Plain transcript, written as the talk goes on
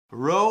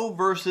Roe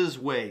versus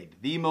Wade,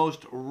 the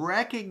most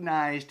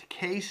recognized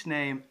case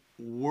name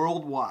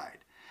worldwide.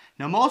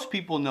 Now, most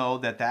people know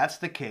that that's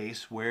the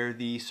case where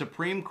the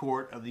Supreme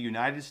Court of the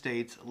United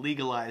States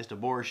legalized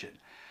abortion.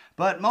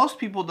 But most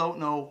people don't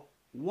know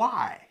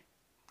why.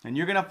 And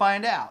you're going to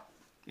find out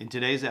in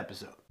today's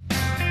episode.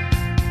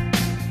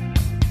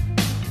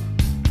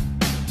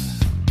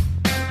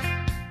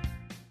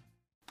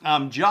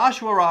 I'm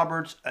Joshua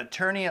Roberts,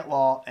 attorney at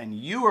law, and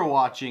you are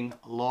watching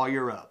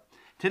Lawyer Up.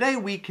 Today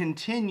we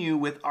continue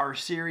with our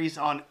series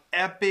on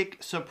epic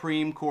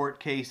Supreme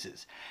Court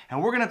cases.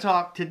 And we're going to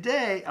talk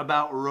today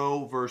about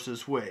Roe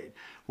versus Wade.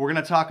 We're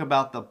going to talk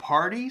about the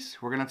parties.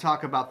 We're going to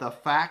talk about the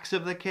facts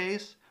of the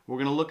case. We're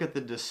going to look at the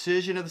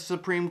decision of the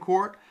Supreme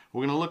Court.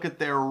 We're going to look at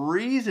their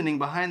reasoning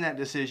behind that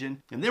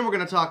decision. And then we're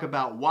going to talk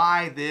about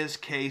why this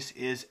case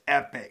is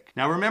epic.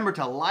 Now remember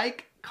to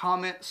like,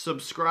 comment,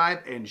 subscribe,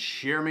 and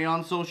share me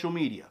on social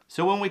media.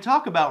 So when we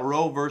talk about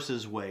Roe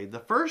versus Wade, the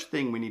first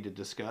thing we need to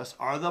discuss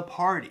are the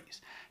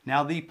parties.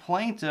 Now the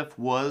plaintiff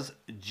was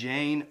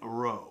Jane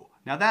Roe.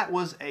 Now that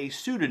was a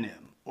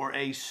pseudonym, or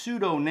a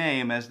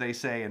pseudo-name as they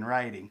say in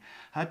writing,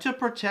 to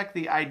protect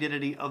the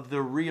identity of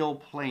the real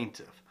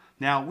plaintiff.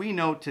 Now we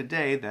know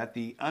today that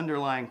the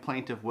underlying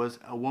plaintiff was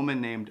a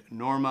woman named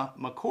Norma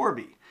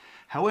McCorvey.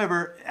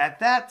 However, at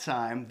that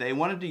time, they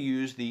wanted to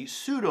use the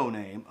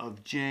pseudonym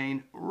of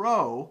Jane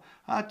Roe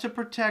to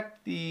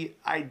protect the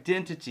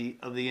identity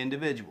of the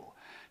individual.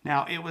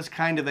 Now, it was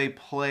kind of a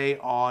play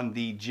on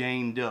the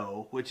Jane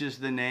Doe, which is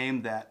the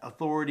name that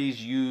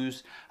authorities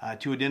use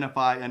to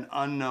identify an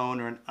unknown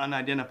or an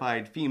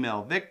unidentified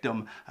female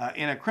victim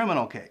in a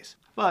criminal case.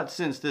 But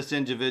since this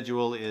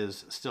individual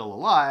is still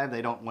alive,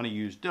 they don't want to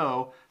use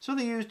Doe, so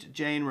they used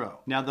Jane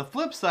Roe. Now the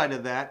flip side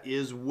of that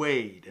is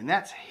Wade, and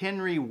that's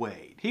Henry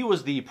Wade. He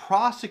was the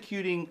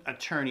prosecuting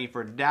attorney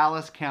for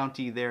Dallas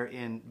County there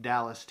in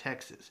Dallas,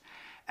 Texas.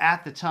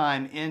 At the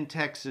time in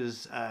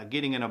Texas,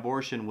 getting an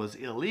abortion was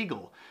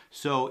illegal.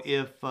 So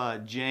if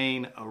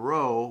Jane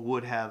Roe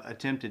would have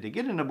attempted to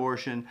get an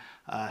abortion,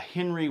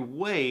 Henry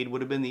Wade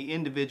would have been the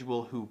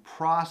individual who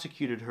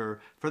prosecuted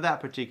her for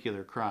that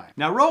particular crime.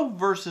 Now, Roe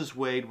versus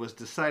Wade was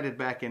decided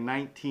back in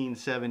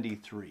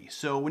 1973.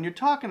 So when you're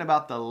talking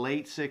about the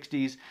late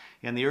 60s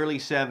and the early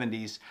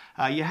 70s,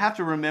 you have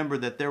to remember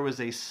that there was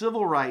a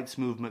civil rights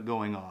movement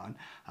going on.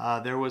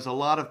 There was a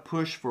lot of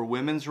push for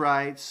women's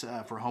rights,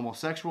 for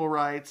homosexual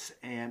rights,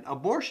 and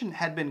abortion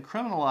had been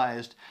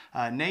criminalized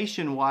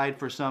nationwide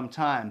for some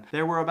time.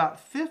 There were about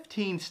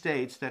 15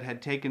 states that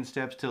had taken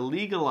steps to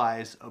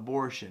legalize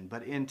abortion,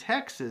 but in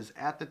Texas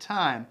at the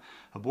time,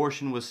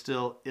 abortion was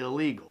still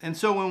illegal. And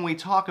so when we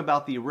talk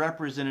about the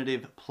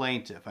representative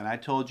plaintiff, and I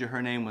told you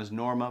her name was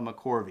Norma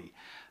McCorvey,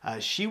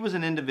 she was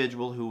an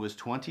individual who was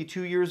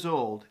 22 years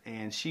old,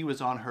 and she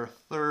was on her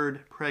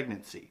third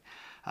pregnancy.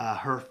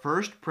 Her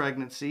first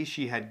pregnancy,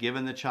 she had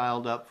given the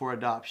child up for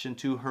adoption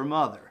to her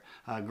mother,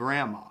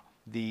 grandma.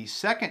 The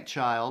second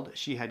child,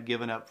 she had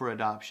given up for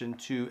adoption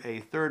to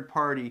a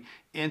third-party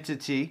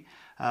entity,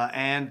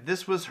 and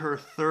this was her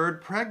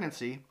third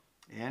pregnancy,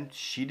 and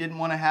she didn't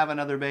want to have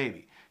another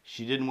baby.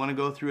 She didn't want to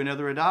go through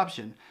another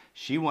adoption.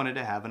 She wanted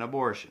to have an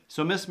abortion.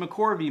 So Miss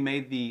McCorvey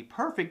made the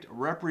perfect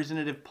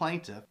representative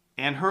plaintiff,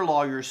 and her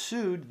lawyer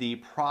sued the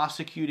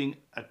prosecuting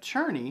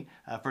attorney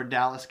for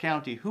Dallas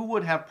County, who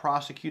would have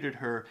prosecuted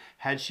her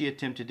had she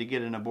attempted to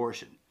get an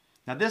abortion.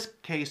 Now, this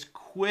case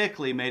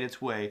quickly made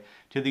its way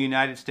to the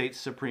United States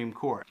Supreme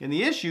Court. And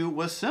the issue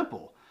was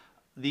simple.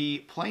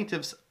 The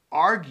plaintiffs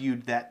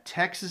argued that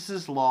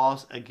Texas's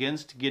laws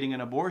against getting an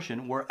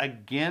abortion were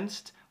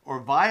against or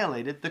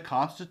violated the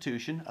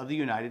Constitution of the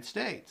United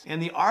States.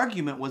 And the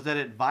argument was that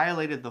it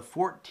violated the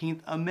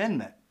 14th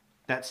Amendment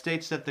that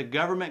states that the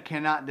government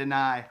cannot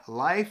deny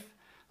life,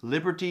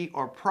 liberty,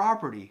 or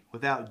property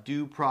without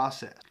due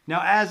process.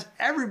 Now, as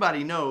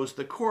everybody knows,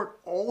 the court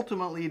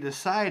ultimately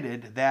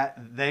decided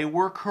that they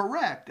were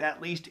correct,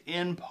 at least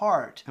in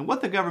part. And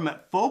what the government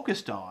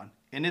focused on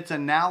in its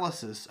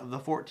analysis of the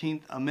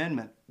 14th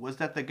Amendment was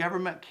that the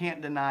government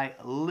can't deny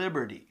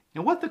liberty.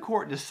 And what the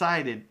court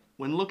decided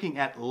when looking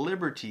at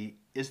liberty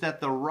is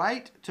that the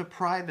right to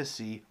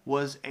privacy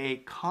was a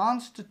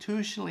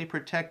constitutionally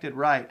protected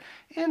right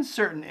in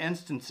certain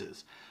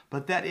instances,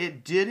 but that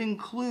it did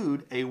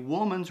include a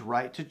woman's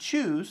right to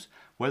choose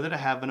whether to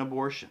have an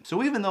abortion.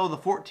 So even though the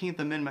 14th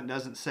Amendment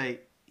doesn't say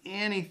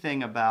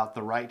anything about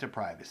the right to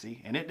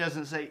privacy, and it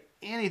doesn't say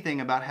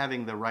anything about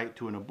having the right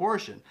to an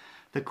abortion,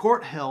 the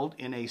court held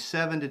in a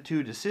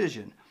 7-2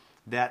 decision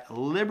that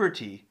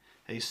liberty,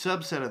 a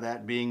subset of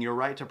that being your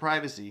right to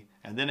privacy,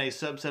 and then a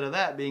subset of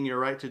that being your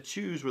right to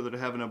choose whether to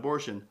have an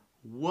abortion,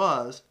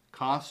 was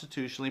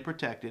constitutionally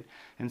protected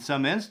in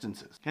some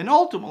instances. And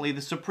ultimately,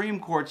 the Supreme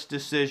Court's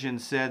decision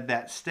said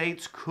that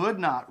states could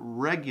not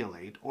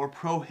regulate or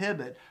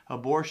prohibit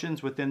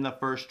abortions within the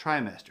first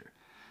trimester.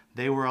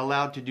 They were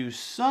allowed to do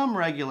some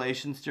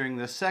regulations during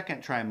the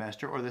second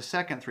trimester or the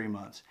second 3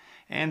 months,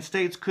 and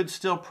states could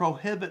still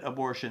prohibit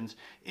abortions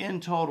in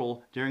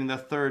total during the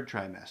third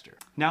trimester.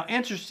 Now,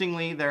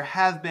 interestingly, there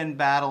have been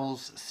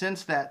battles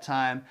since that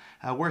time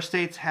where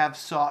states have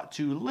sought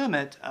to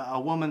limit a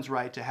woman's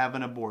right to have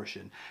an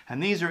abortion.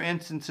 And these are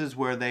instances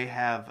where they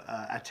have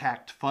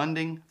attacked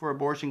funding for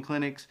abortion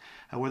clinics,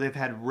 where they've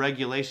had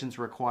regulations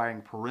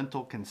requiring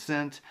parental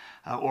consent,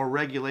 or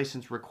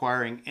regulations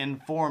requiring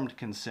informed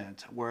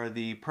consent, where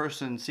the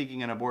person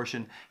seeking an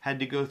abortion had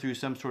to go through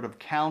some sort of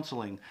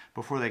counseling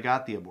before they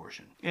got the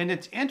abortion. And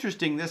it's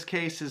interesting, this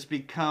case has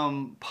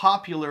become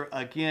popular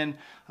again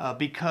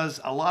because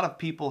a lot of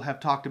people have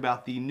talked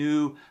about the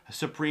new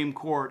Supreme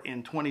Court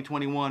in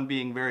 2021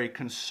 being very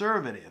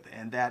conservative,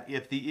 and that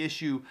if the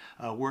issue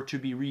were to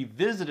be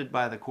revisited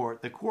by the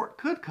court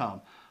could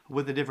come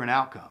with a different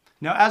outcome.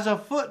 Now, as a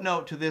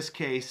footnote to this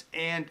case,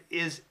 and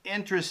is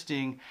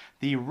interesting,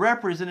 the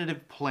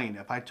representative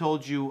plaintiff, I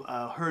told you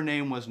her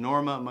name was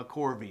Norma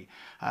McCorvey,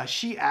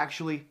 she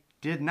actually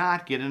did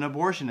not get an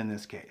abortion in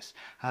this case.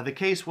 The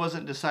case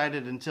wasn't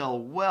decided until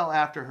well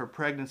after her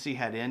pregnancy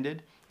had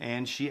ended,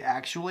 and she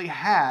actually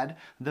had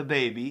the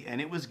baby, and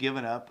it was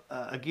given up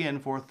again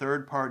for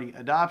third-party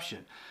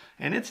adoption.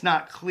 And it's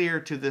not clear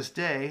to this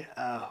day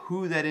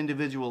who that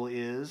individual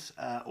is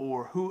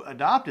or who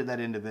adopted that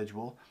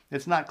individual.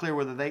 It's not clear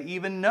whether they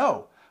even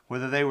know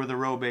whether they were the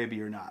Roe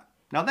baby or not.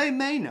 Now, they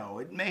may know.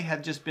 It may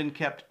have just been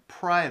kept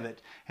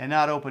private and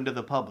not open to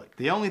the public.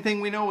 The only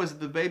thing we know is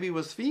that the baby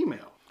was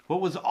female. What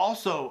was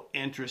also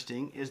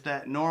interesting is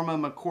that Norma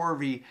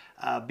McCorvey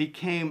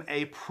became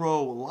a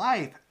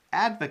pro-life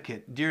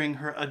advocate during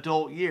her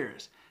adult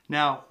years.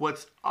 Now,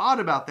 what's odd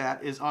about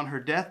that is on her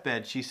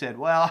deathbed, she said,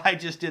 well, I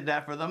just did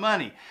that for the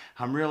money.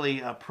 I'm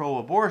really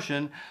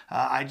pro-abortion.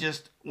 I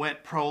just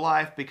went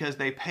pro-life because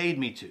they paid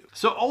me to.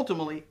 So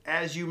ultimately,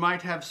 as you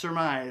might have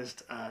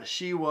surmised,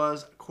 she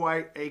was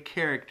quite a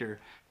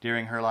character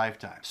during her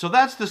lifetime. So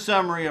that's the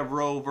summary of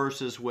Roe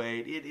versus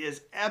Wade. It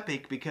is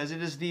epic because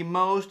it is the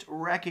most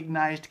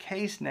recognized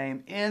case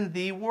name in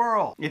the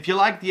world. If you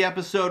liked the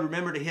episode,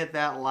 remember to hit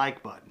that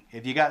like button.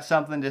 If you got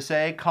something to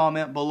say,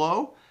 comment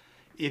below.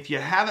 If you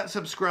haven't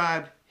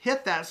subscribed,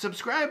 hit that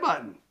subscribe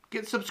button.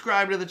 Get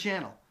subscribed to the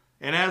channel.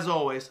 And as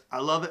always, I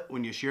love it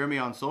when you share me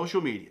on social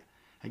media.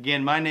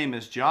 Again, my name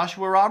is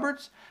Joshua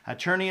Roberts,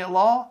 attorney at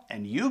law,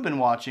 and you've been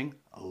watching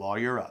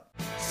Lawyer Up.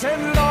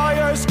 Send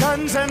lawyers,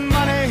 guns, and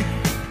money.